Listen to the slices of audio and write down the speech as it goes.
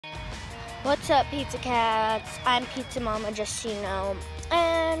What's up, Pizza Cats? I'm Pizza Mama, just so you know.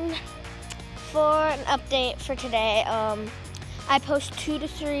 And for an update for today, I post 2 to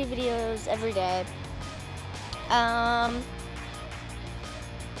 3 videos every day. Oh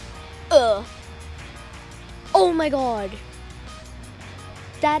my god.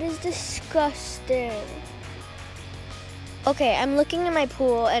 That is disgusting. Okay, I'm looking at my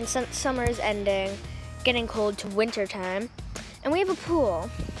pool, and since summer is ending, getting cold to winter time, and we have a pool.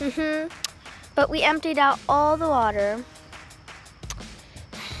 But we emptied out all the water.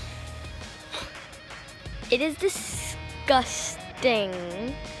 It is disgusting.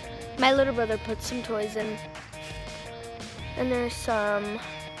 My little brother put some toys in, and there's some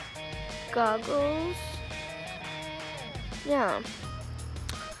goggles. Yeah.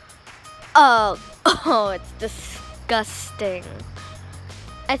 Oh, it's disgusting.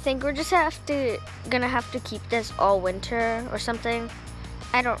 I think we're just gonna have to keep this all winter or something.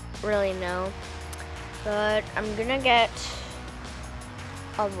 I don't really know, but I'm gonna get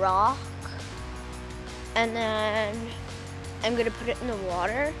a rock, and then I'm gonna put it in the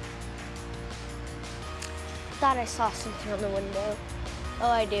water. Thought I saw something on the window. Oh,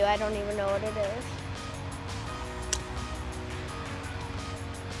 I do. I don't even know what it is.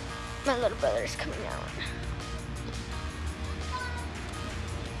 My little brother's coming out.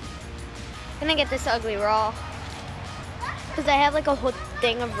 I'm gonna get this ugly rock, because I have like a whole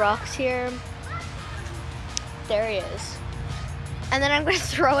thing of rocks here. There he is. And then I'm gonna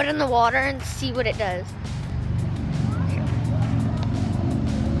throw it in the water and see what it does.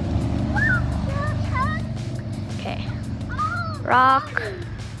 Okay. Rock.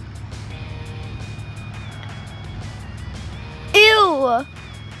 Ew!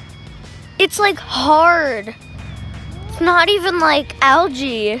 It's like hard. It's not even like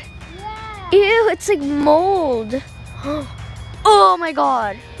algae. Ew, it's like mold. Oh my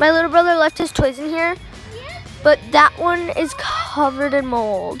god. My little brother left his toys in here, but that one is covered in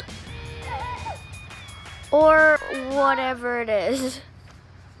mold. Or whatever it is.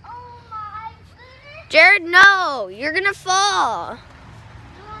 Jared, no, you're gonna fall.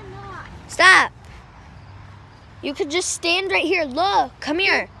 Stop. You could just stand right here. Look, come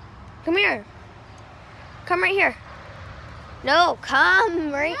here. Come here. Come right here. No,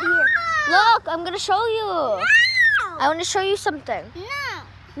 come right here. Look, I'm gonna show you. No. I want to show you something.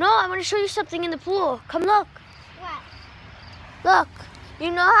 No, I want to show you something in the pool. Come look. What? Look.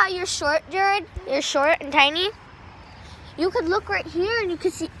 You know how you're short, Jared? You're short and tiny. You could look right here and you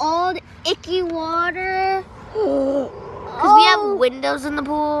could see all the icky water. Because we have windows in the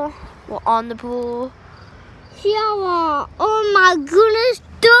pool. Well, on the pool. Shower. Oh my goodness,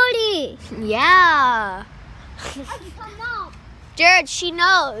 dirty. Yeah. Jared, she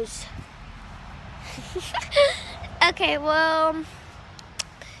knows. Okay, well,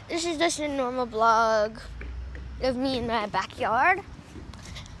 this is just a normal vlog of me in my backyard.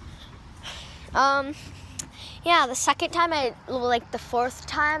 Yeah, the second time the 4th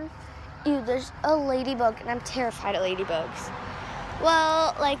time, ew, there's a ladybug, and I'm terrified of ladybugs.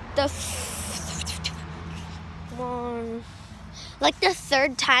 Well, like the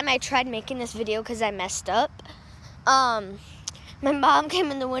 3rd time I tried making this video because I messed up, my mom came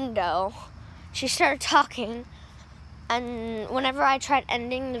in the window. She started talking, and whenever I tried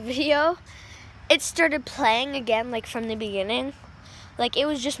ending the video, it started playing again, like from the beginning. Like it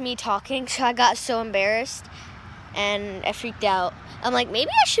was just me talking, so I got so embarrassed and I freaked out. I'm like,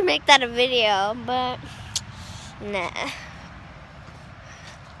 maybe I should make that a video, but nah.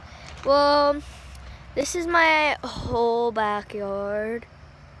 Well, this is my whole backyard.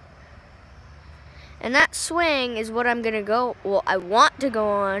 And that swing is what I'm gonna go, well, I want to go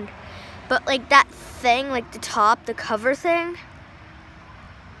on. But like that thing, like the top, the cover thing,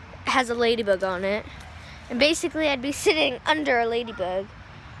 has a ladybug on it. And basically I'd be sitting under a ladybug,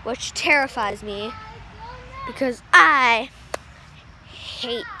 which terrifies me because I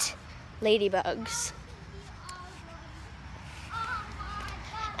hate ladybugs.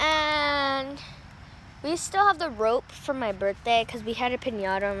 And we still have the rope from my birthday because we had a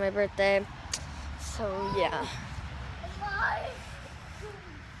piñata on my birthday. So yeah.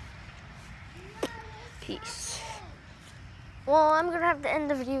 Peace. Well, I'm gonna have to end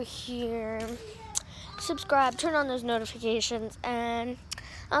the video here. Subscribe, turn on those notifications, and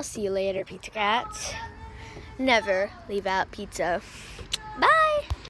I'll see you later, Pizza Cats. Never leave out pizza. Bye!